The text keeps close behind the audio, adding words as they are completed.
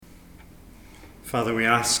Father, we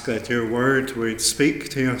ask that your word would speak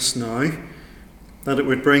to us now, that it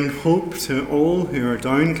would bring hope to all who are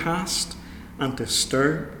downcast and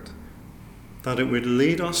disturbed, that it would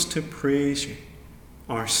lead us to praise you,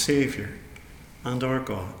 our Saviour and our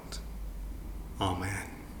God. Amen.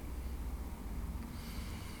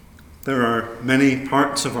 There are many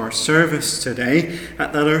parts of our service today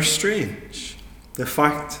that are strange. The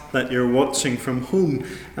fact that you're watching from home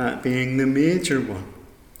being the major one.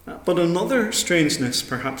 But another strangeness,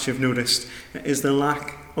 perhaps you've noticed, is the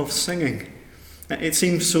lack of singing. It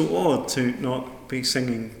seems so odd to not be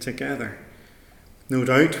singing together. No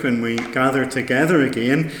doubt when we gather together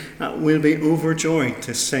again, we'll be overjoyed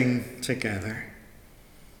to sing together.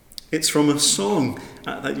 It's from a song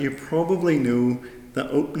that you probably know the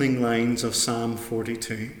opening lines of Psalm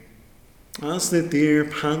 42. As the deer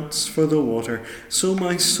pants for the water, so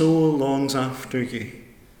my soul longs after you.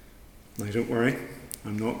 Now don't worry,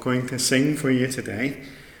 I'm not going to sing for you today,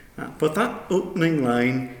 but that opening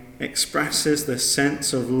line expresses the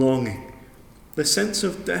sense of longing, the sense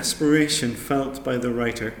of desperation felt by the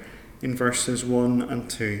writer in verses 1 and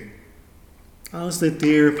 2. As the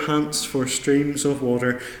deer pants for streams of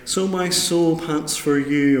water, so my soul pants for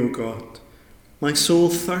you, O God. My soul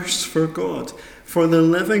thirsts for God, for the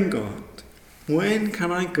living God. When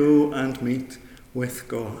can I go and meet with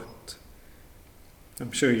God?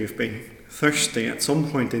 I'm sure you've been thirsty at some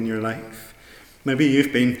point in your life. Maybe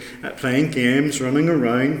you've been playing games, running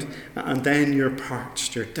around, and then you're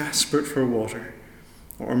parched, you're desperate for water.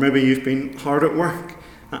 Or maybe you've been hard at work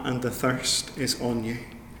and the thirst is on you.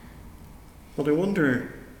 But I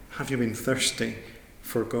wonder, have you been thirsty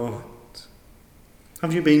for God?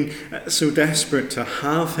 Have you been so desperate to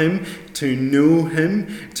have him, to know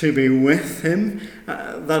him, to be with him,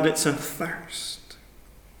 that it's a thirst?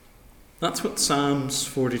 That's what Psalms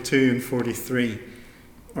 42 and 43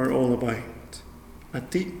 are all about. A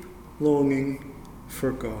deep longing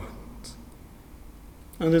for God.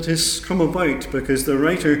 And it has come about because the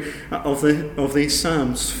writer of these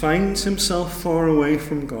Psalms finds himself far away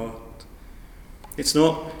from God. It's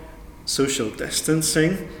not social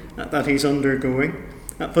distancing that he's undergoing,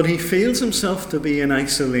 but he feels himself to be in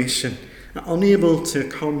isolation, unable to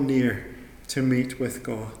come near to meet with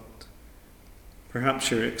God.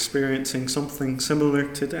 Perhaps you're experiencing something similar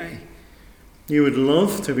today. You would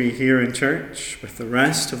love to be here in church with the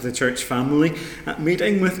rest of the church family,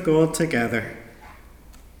 meeting with God together.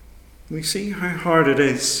 We see how hard it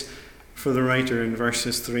is for the writer in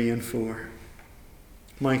verses 3 and 4.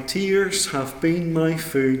 My tears have been my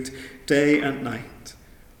food day and night,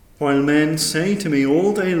 while men say to me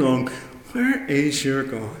all day long, where is your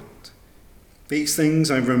God? These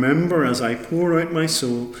things I remember as I pour out my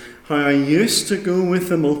soul, how I used to go with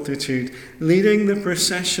the multitude, leading the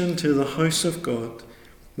procession to the house of God,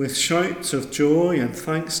 with shouts of joy and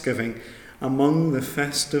thanksgiving among the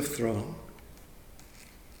festive throng.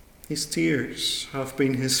 His tears have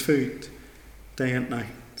been his food day and night.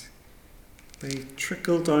 They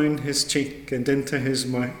trickle down his cheek and into his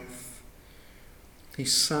mouth.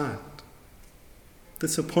 He's sad,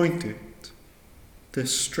 disappointed,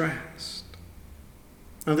 distressed.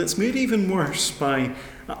 And it's made even worse by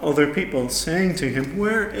other people saying to him,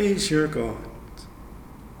 where is your God?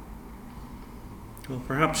 Well,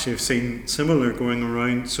 perhaps you've seen similar going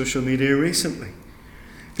around social media recently.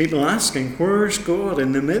 People asking, where's God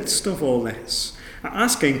in the midst of all this?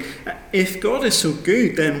 Asking, if God is so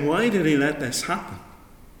good, then why did he let this happen?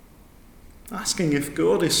 Asking if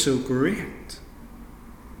God is so great,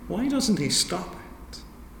 why doesn't he stop it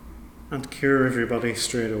and cure everybody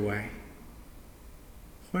straight away?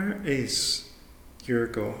 Where is your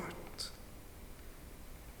God?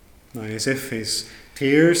 Now, as if his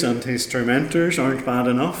tears and his tormentors aren't bad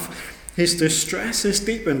enough, his distress is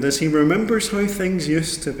deepened as he remembers how things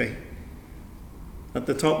used to be. At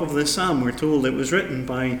the top of the psalm, we're told it was written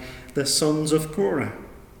by the sons of Korah.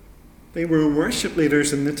 They were worship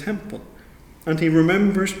leaders in the temple, and he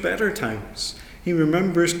remembers better times. He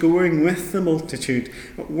remembers going with the multitude,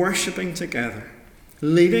 worshipping together,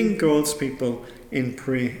 leading God's people in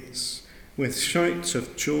praise, with shouts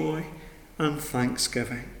of joy and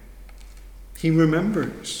thanksgiving. He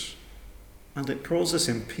remembers, and it causes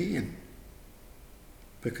him pain,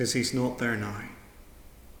 because he's not there now.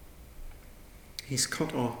 He's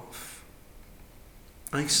cut off,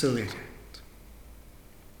 isolated.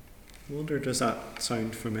 I wonder, does that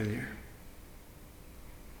sound familiar?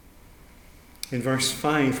 In verse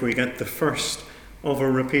 5, we get the first of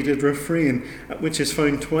a repeated refrain, which is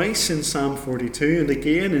found twice in Psalm 42 and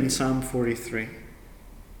again in Psalm 43.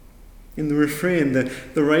 In the refrain,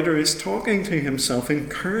 the writer is talking to himself,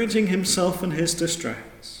 encouraging himself in his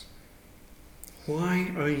distress.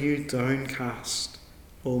 Why are you downcast,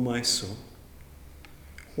 O my soul?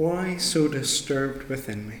 Why so disturbed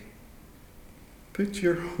within me? Put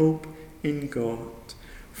your hope in God,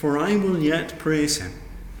 for I will yet praise him,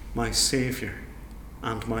 my Saviour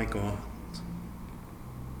and my God.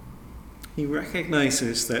 He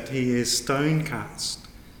recognizes that he is downcast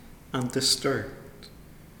and disturbed.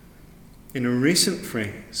 In a recent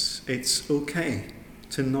phrase, it's okay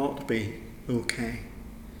to not be okay.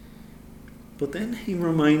 But then he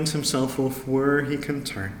reminds himself of where he can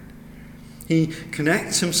turn. He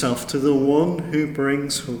connects himself to the one who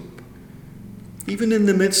brings hope. Even in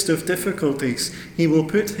the midst of difficulties, he will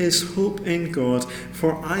put his hope in God,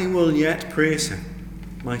 for I will yet praise him,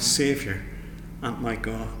 my Saviour and my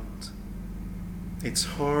God. It's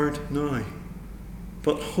hard now,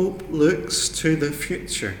 but hope looks to the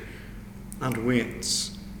future and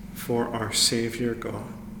waits for our Saviour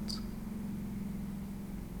God.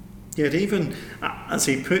 Yet even as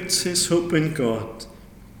he puts his hope in God,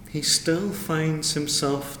 he still finds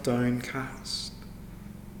himself downcast.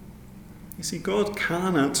 You see, God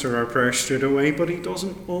can answer our prayers straight away, but he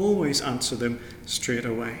doesn't always answer them straight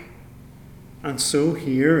away. And so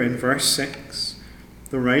here in verse 6,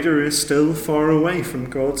 the writer is still far away from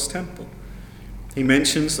God's temple. He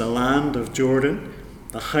mentions the land of Jordan,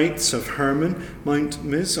 the heights of Hermon, Mount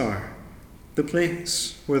Mizar, the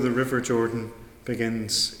place where the river Jordan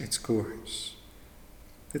begins its course.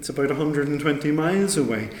 It's about 120 miles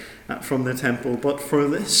away from the temple, but for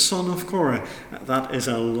this son of Korah, that is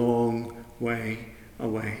a long way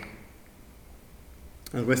away.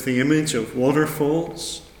 And with the image of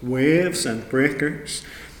waterfalls, waves and breakers,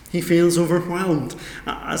 he feels overwhelmed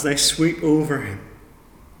as they sweep over him.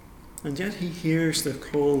 And yet he hears the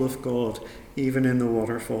call of God even in the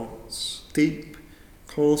waterfalls. Deep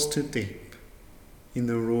calls to deep in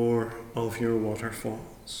the roar of your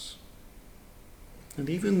waterfalls. And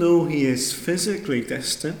even though he is physically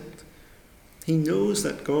distant, he knows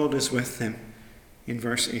that God is with him in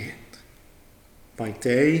verse 8. By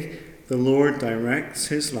day the Lord directs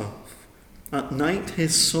his love. At night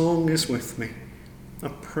his song is with me, a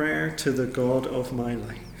prayer to the God of my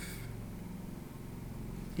life.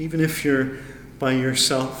 Even if you're by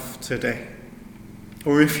yourself today,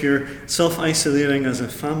 or if you're self-isolating as a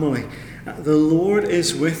family, the Lord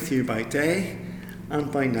is with you by day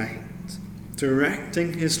and by night,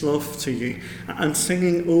 directing his love to you and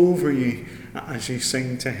singing over you as you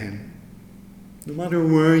sing to him. No matter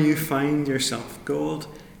where you find yourself, God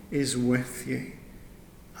is with you,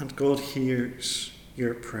 and God hears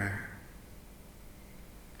your prayer.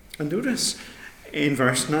 And notice in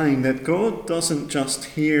verse 9 that God doesn't just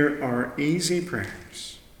hear our easy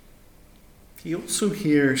prayers. He also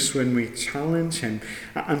hears when we challenge him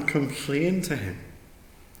and complain to him.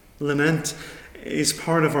 Lament is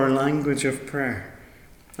part of our language of prayer.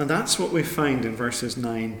 And that's what we find in verses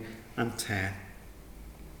 9 and 10.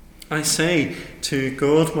 I say to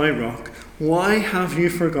God my rock, why have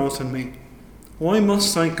you forgotten me? Why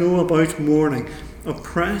must I go about mourning,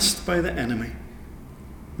 oppressed by the enemy?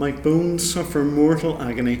 My bones suffer mortal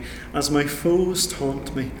agony as my foes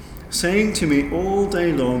taunt me, saying to me all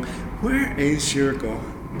day long, where is your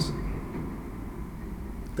God?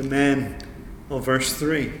 The men of verse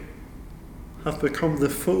 3 have become the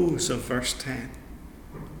foes of verse 10.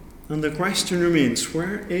 And the question remains,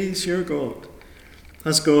 where is your God?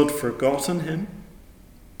 Has God forgotten him?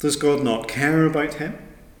 Does God not care about him?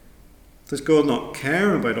 Does God not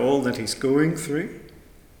care about all that he's going through?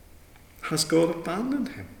 Has God abandoned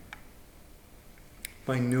him?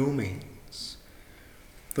 By no means.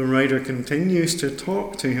 The writer continues to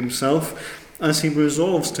talk to himself as he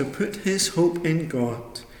resolves to put his hope in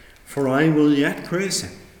God, for I will yet praise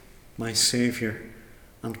him, my Saviour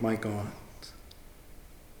and my God.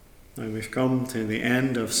 Now we've come to the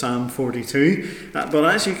end of Psalm 42, but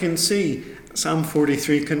as you can see, Psalm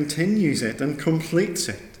 43 continues it and completes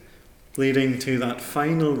it, leading to that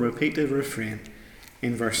final repeated refrain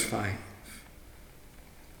in verse 5.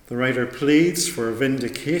 The writer pleads for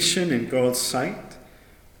vindication in God's sight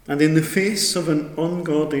and in the face of an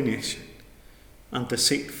ungodly nation and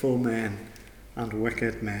deceitful men and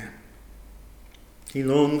wicked men. He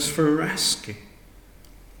longs for rescue,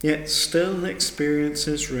 yet still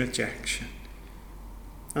experiences rejection.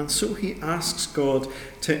 And so he asks God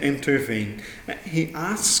to intervene. He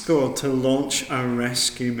asks God to launch a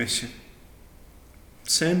rescue mission.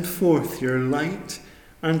 Send forth your light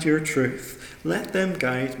and your truth. Let them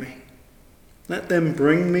guide me. Let them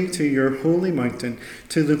bring me to your holy mountain,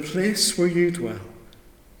 to the place where you dwell.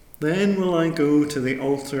 Then will I go to the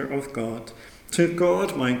altar of God, to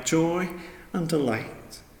God my joy and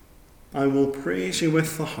delight. I will praise you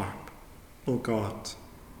with the harp, O God,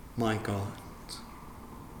 my God.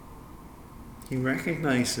 He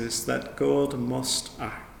recognizes that God must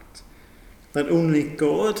act, that only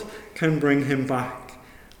God can bring him back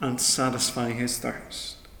and satisfy his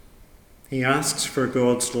thirst. He asks for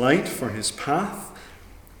God's light for his path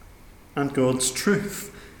and God's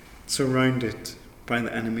truth surrounded by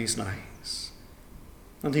the enemy's lies.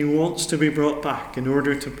 And he wants to be brought back in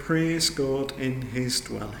order to praise God in his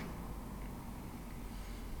dwelling.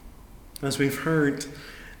 As we've heard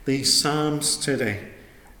these Psalms today,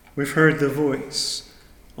 we've heard the voice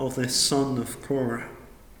of this son of Korah.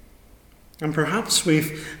 And perhaps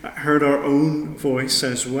we've heard our own voice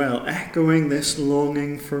as well, echoing this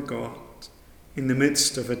longing for God in the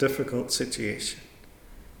midst of a difficult situation.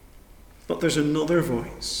 But there's another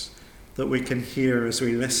voice that we can hear as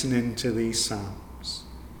we listen into these Psalms.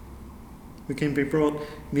 We can be brought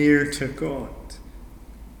near to God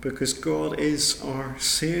because God is our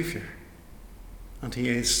Saviour and he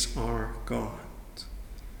is our God.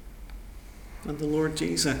 And the Lord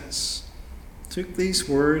Jesus took these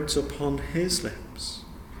words upon his lips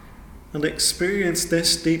and experienced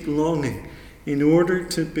this deep longing in order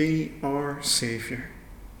to be our Saviour.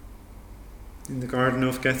 In the Garden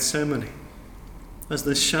of Gethsemane, as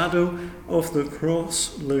the shadow of the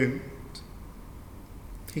cross loomed,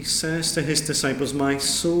 he says to his disciples, "My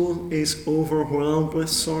soul is overwhelmed with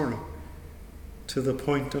sorrow to the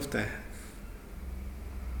point of death."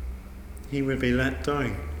 He would be let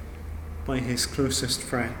down by his closest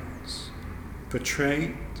friends,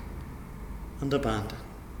 betrayed and abandoned.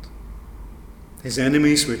 His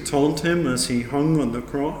enemies would taunt him as he hung on the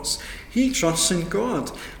cross. He trusts in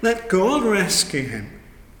God. Let God rescue him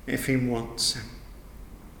if he wants him.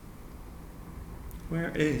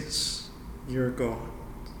 Where is your God?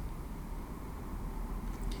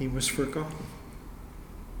 He was forgotten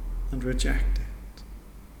and rejected,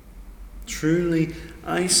 truly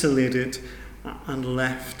isolated and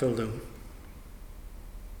left alone.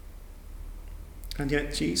 And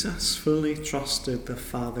yet Jesus fully trusted the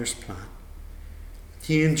Father's plan.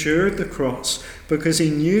 He endured the cross because he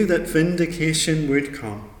knew that vindication would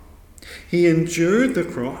come. He endured the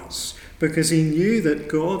cross because he knew that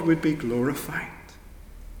God would be glorified.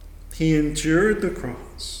 He endured the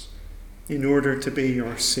cross in order to be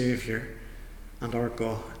our Saviour and our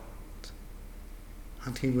God.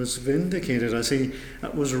 And he was vindicated as he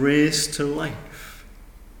was raised to life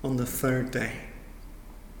on the third day,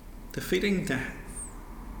 defeating death,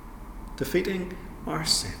 defeating our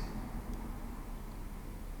sin,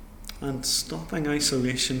 and stopping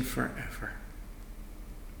isolation forever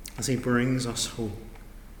as he brings us home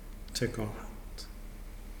to God.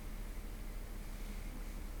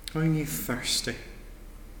 Are you thirsty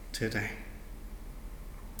today?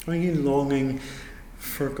 Are you longing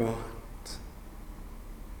for God?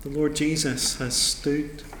 The Lord Jesus has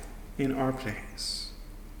stood in our place.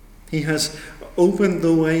 He has opened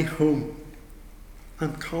the way home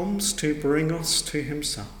and comes to bring us to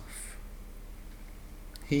himself.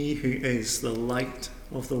 He who is the light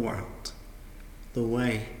of the world, the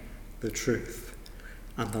way, the truth,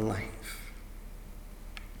 and the life.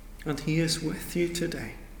 And he is with you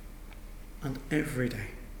today and every day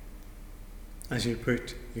as you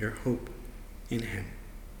put your hope in him.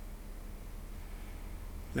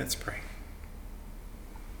 Let's pray.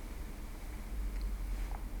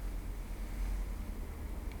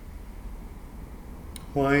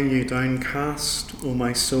 Why are you downcast, O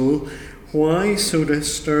my soul? Why so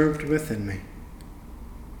disturbed within me?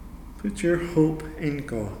 Put your hope in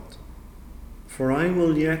God, for I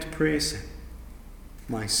will yet praise him,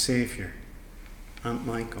 my Saviour and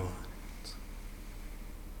my God.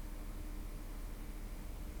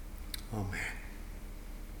 Amen.